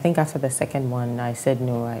lessons. I think after the second one, I said,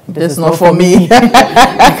 no, this is not for me.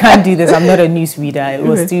 I can't do this. I'm not a news reader. It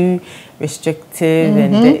was too restrictive,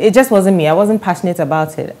 and it just wasn't me. I wasn't passionate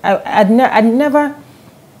about it. I'd never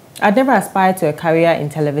aspired to a career in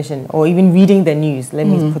television or even reading the news, let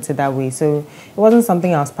me put it that way. So it wasn't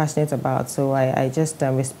something I was passionate about. So I just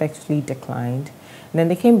respectfully declined. And then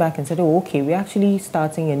they came back and said, oh, okay, we're actually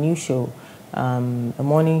starting a new show. A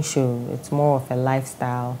morning show. It's more of a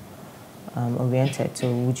lifestyle oriented.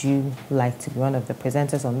 So would you like to be one of the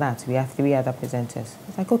presenters on that? We have 3 other presenters.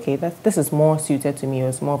 It's like, okay, this is more suited to me.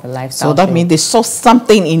 It's more of a lifestyle So that show. means they saw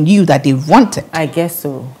something in you that they wanted. I guess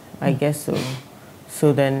so.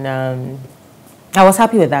 So then I was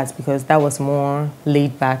happy with that because that was more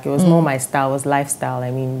laid back. It was more my style. It was lifestyle.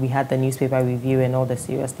 I mean, we had the newspaper review and all the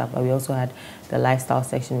serious stuff, but we also had the lifestyle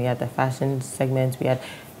section. We had the fashion segment. We had...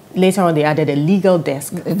 Later on, they added a legal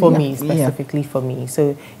desk for me, specifically for me.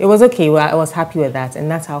 So it was okay. Well, I was happy with that.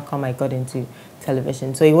 And that's how come I got into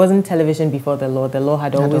television. So it wasn't television before the law. The law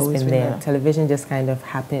had always been there. Television just kind of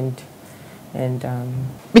happened. And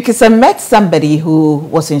because I met somebody who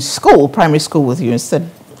was in school, primary school with you, and said,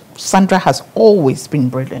 Sandra has always been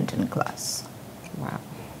brilliant in class. Wow.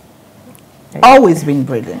 Always been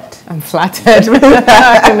brilliant. I'm flattered.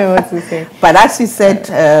 I don't know what to say. But as you said,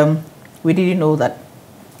 we didn't know that.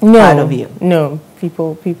 No, part of you. No,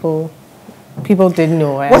 people didn't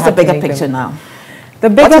know. What's the bigger picture now? The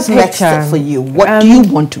bigger what is picture next for you? What do you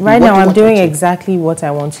want to do? Right now, I'm doing exactly what I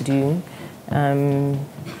want to do. I'm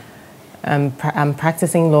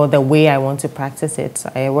practicing law the way I want to practice it.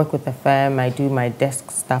 I work with a firm. I do my desk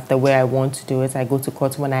stuff the way I want to do it. I go to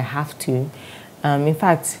court when I have to. In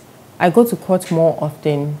fact, I go to court more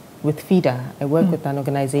often with FIDA. I work with an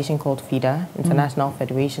organization called FIDA, International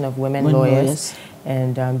Federation of Women Lawyers.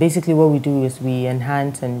 And basically what we do is we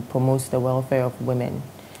enhance and promote the welfare of women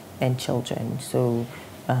and children. So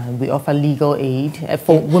we offer legal aid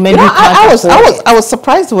for women who can't afford. I was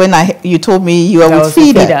surprised when you told me you are with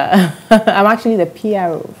FIDA. I'm actually the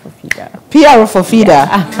PRO for FIDA. PRO for FIDA.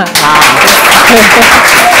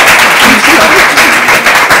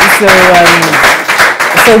 Yeah.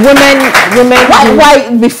 So women.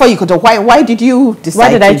 Why before you could? Why did you decide?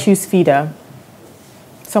 Why did I choose FIDA?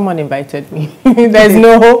 Someone invited me.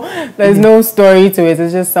 There's no story to it.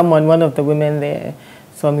 It's just one of the women there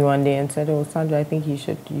saw me one day and said, "Oh, Sandra, I think you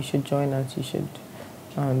should join us. You should."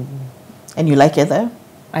 And you like it there?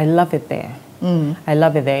 I love it there. I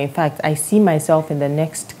love it there. In fact, I see myself in the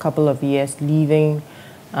next couple of years leaving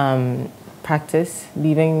practice,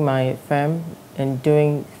 leaving my firm, and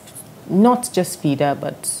doing not just feeder,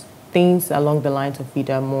 but things along the lines of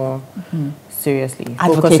feeder more seriously.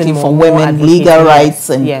 Advocating for women, legal rights.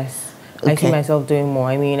 And yes, I see myself doing more.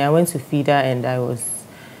 I mean, I went to feeder and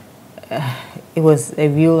it was a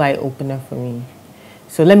real eye-opener for me.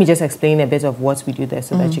 So let me just explain a bit of what we do there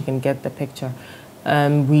so that you can get the picture.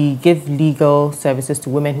 We give legal services to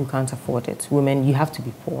women who can't afford it. Women, you have to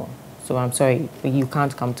be poor. So I'm sorry, but you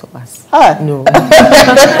can't come to us. No.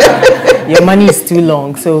 Your money is too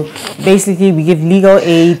long. So basically, we give legal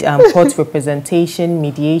aid, court representation,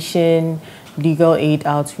 mediation, legal aid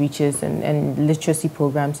outreaches, and literacy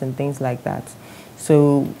programs and things like that.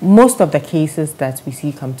 So most of the cases that we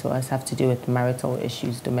see come to us have to do with marital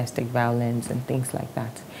issues, domestic violence, and things like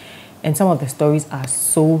that. And some of the stories are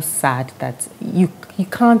so sad that you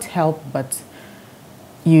can't help but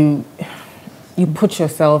you put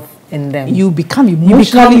yourself in them. You become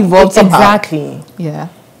emotionally involved somehow. Exactly. Yeah.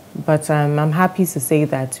 But I'm happy to say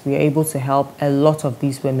that we are able to help a lot of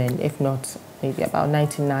these women, if not maybe about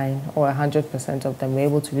 99 or 100% of them. We're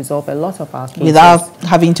able to resolve a lot of our cases. Without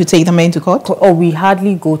having to take them into court? Oh, we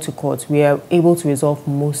hardly go to court. We are able to resolve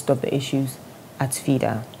most of the issues at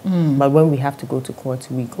feeder. But when we have to go to court,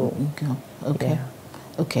 we go. Okay. Yeah.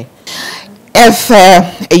 Okay. If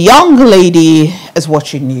a young lady is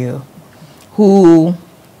watching you who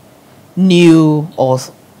knew or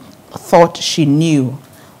thought she knew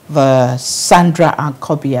the Sandra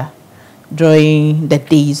Ankobiah during the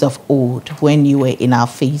days of old when you were in our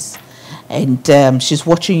face, and she's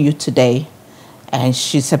watching you today and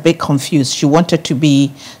she's a bit confused. She wanted to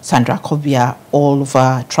be Sandra Ankobiah all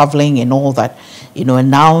over, traveling and all that, you know,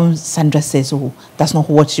 and now Sandra says, oh, that's not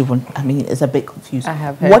what she wants. I mean, it's a bit confused. I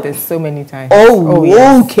have heard this so many times. Oh,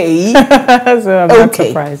 yes. Okay. So I'm not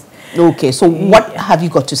surprised. Okay, so what have you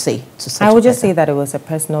got to say to such I would just say that it was a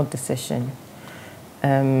personal decision.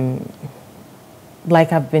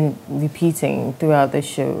 Like I've been repeating throughout the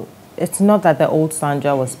show, it's not that the old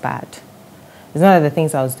Sandra was bad. It's not that the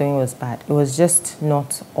things I was doing was bad. It was just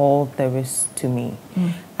not all there is to me.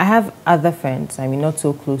 I have other friends, I mean, not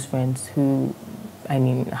so close friends, who, I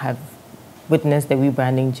mean, have witnessed the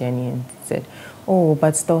rebranding journey and said, oh,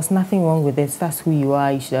 but there was nothing wrong with this. That's who you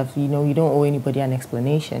are. You should have, you know, you don't owe anybody an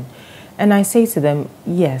explanation. And I say to them,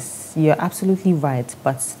 yes, you're absolutely right,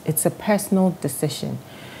 but it's a personal decision.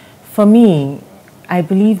 For me, I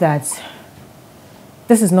believe that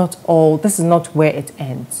this is not where it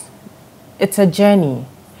ends. It's a journey,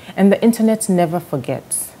 and the internet never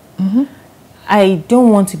forgets. I don't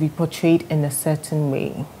want to be portrayed in a certain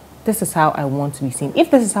way. This is how I want to be seen. If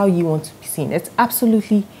this is how you want to be seen, it's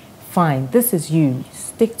absolutely fine. This is you.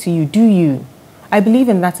 Stick to you. Do you. I believe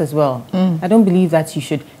in that as well. I don't believe that you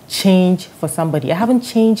should change for somebody. I haven't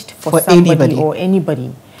changed for somebody or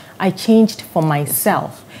anybody. I changed for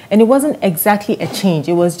myself. And it wasn't exactly a change.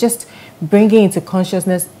 It was just bringing into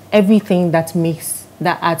consciousness everything that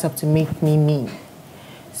adds up to make me me.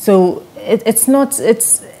 So it's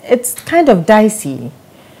kind of dicey.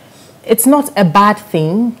 It's not a bad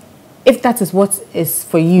thing. If that is what is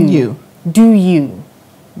for you, do you.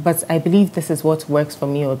 But I believe this is what works for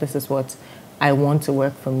me, or this is what I want to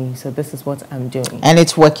work for me. So this is what I'm doing. And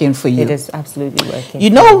it's working for you. It is absolutely working. You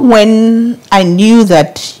know, when I knew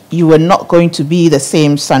that you were not going to be the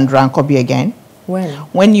same Sandra Ankobiah again? When?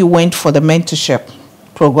 When you went for the mentorship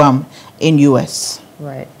program in US.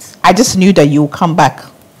 Right. I just knew that you would come back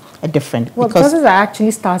a different. Well, because I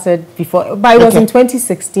actually started before, but it was in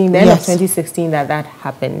 2016, the end of 2016 that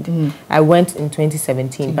happened. I went in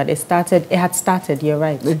 2017, but it had started, you're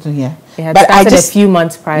right. Yeah. It had started a few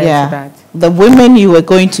months prior to that. The women you were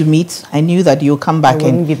going to meet, I knew that you'll come back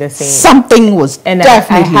and be the same. Something was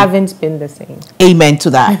definitely. I haven't been the same. Amen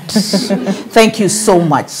to that. Thank you so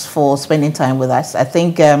much for spending time with us. I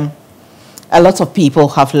think a lot of people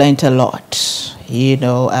have learned a lot, you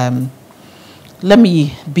know. Let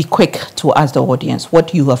me be quick to ask the audience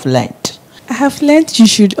what you have learned. I have learned you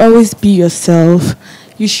should always be yourself.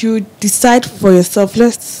 You should decide for yourself.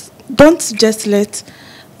 Don't just let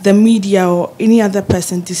the media or any other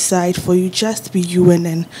person decide for you. Just be you and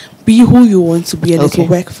then be who you want to be, and it will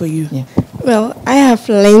work for you. Yeah. Well, I have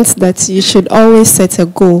learned that you should always set a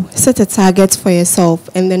goal, set a target for yourself,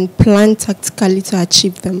 and then plan tactically to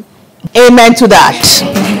achieve them. Amen to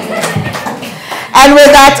that. And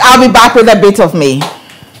with that, I'll be back with a bit of me.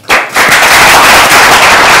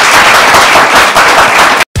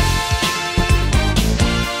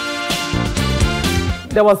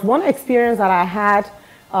 There was one experience that I had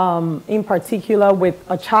in particular with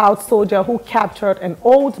a child soldier who captured an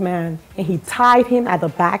old man, and he tied him at the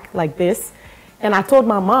back like this. And I told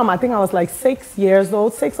my mom, I think I was like 6 years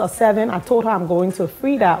old, 6 or 7, I told her I'm going to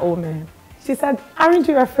free that old man. She said, aren't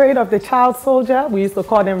you afraid of the child soldier? We used to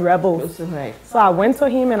call them rebels. Right. So I went to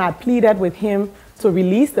him and I pleaded with him to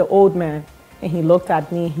release the old man. And he looked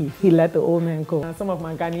at me, he let the old man go. And some of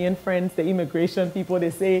my Ghanaian friends, the immigration people, they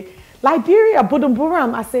say, Liberia,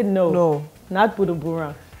 Buduburam. I said, no, not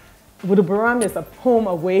Buduburam. Buduburam is a home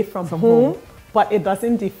away from home, but it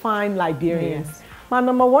doesn't define Liberians. Yes. My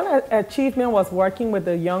number one achievement was working with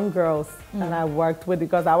the young girls that I worked with,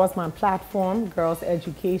 because that was my platform, Girls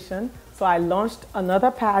Education. So I launched another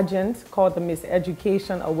pageant called the Miss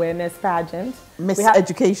Education Awareness Pageant. Miss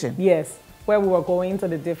Education? Yes, where we were going to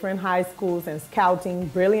the different high schools and scouting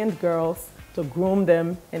brilliant girls to groom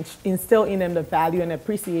them and instill in them the value and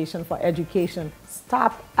appreciation for education.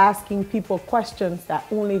 Stop asking people questions that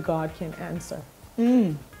only God can answer.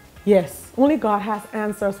 Yes, only God has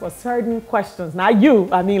answers for certain questions. Not you,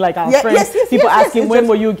 I mean like our friends. People asking, when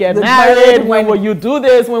will you get married? When will you do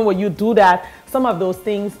this? When will you do that? Some of those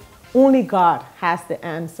things, only God has the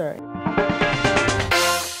answer.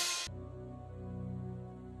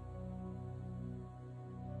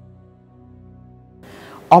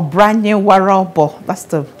 A brand new Warabo. That's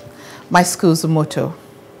my school's motto.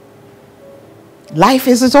 Life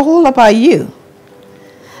is all about you.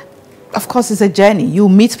 Of course, it's a journey. You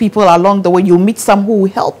meet people along the way. You meet some who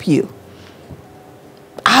will help you.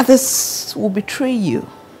 Others will betray you.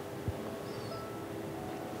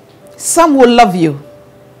 Some will love you.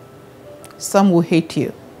 Some will hate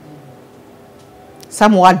you.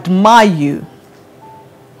 Some will admire you.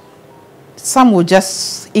 Some will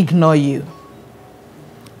just ignore you.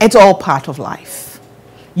 It's all part of life.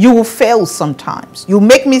 You will fail sometimes. You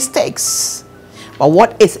make mistakes. But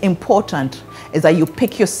what is important is that you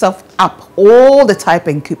pick yourself up all the time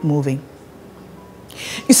and keep moving.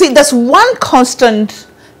 You see, there's one constant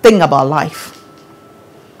thing about life,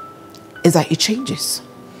 is that it changes.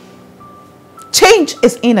 Change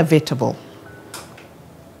is inevitable.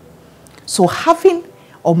 So having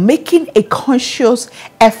or making a conscious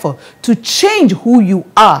effort to change who you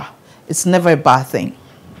are is never a bad thing.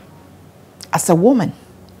 As a woman,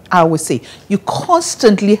 I always say, you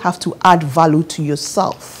constantly have to add value to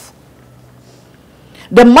yourself.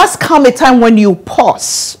 There must come a time when you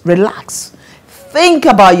pause, relax, think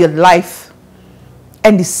about your life,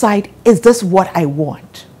 and decide, is this what I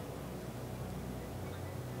want?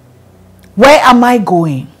 Where am I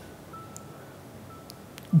going?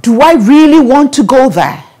 Do I really want to go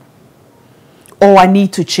there? Or I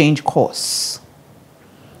need to change course?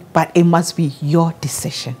 But it must be your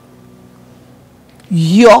decision.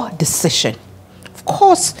 Your decision. Of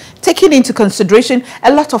course, taking into consideration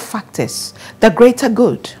a lot of factors, the greater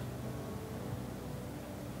good.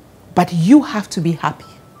 But you have to be happy.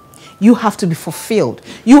 You have to be fulfilled.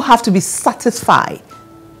 You have to be satisfied.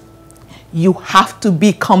 You have to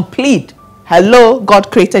be complete. Hello,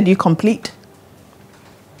 God created you complete.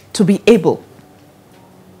 To be able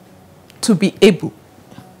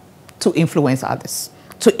to influence others,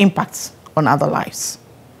 to impact on other lives.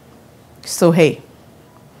 So hey,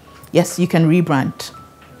 yes, you can rebrand.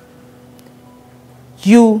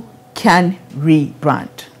 You can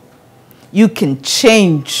rebrand. You can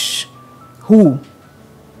change who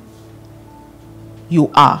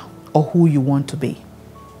you are or who you want to be.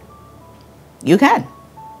 You can.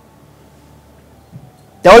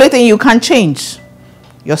 The only thing you can't change,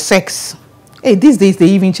 your sex. Hey, these days they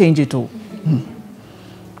even change it too.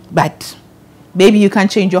 But maybe you can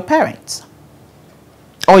change your parents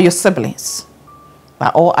or your siblings.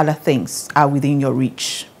 But all other things are within your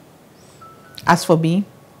reach. As for me,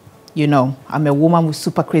 you know, I'm a woman with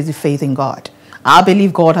super crazy faith in God. I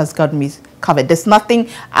believe God has got me covered. There's nothing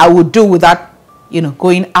I would do without, you know,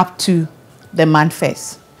 going up to the man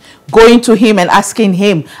first. Going to him and asking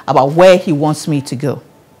him about where he wants me to go.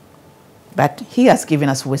 But he has given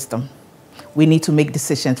us wisdom. We need to make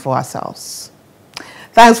decisions for ourselves.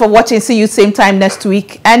 Thanks for watching. See you same time next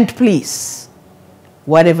week. And please,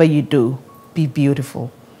 whatever you do, be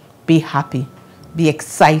beautiful, be happy, be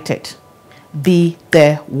excited, be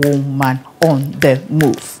the woman on the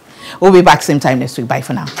move. We'll be back same time next week. Bye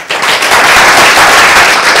for now.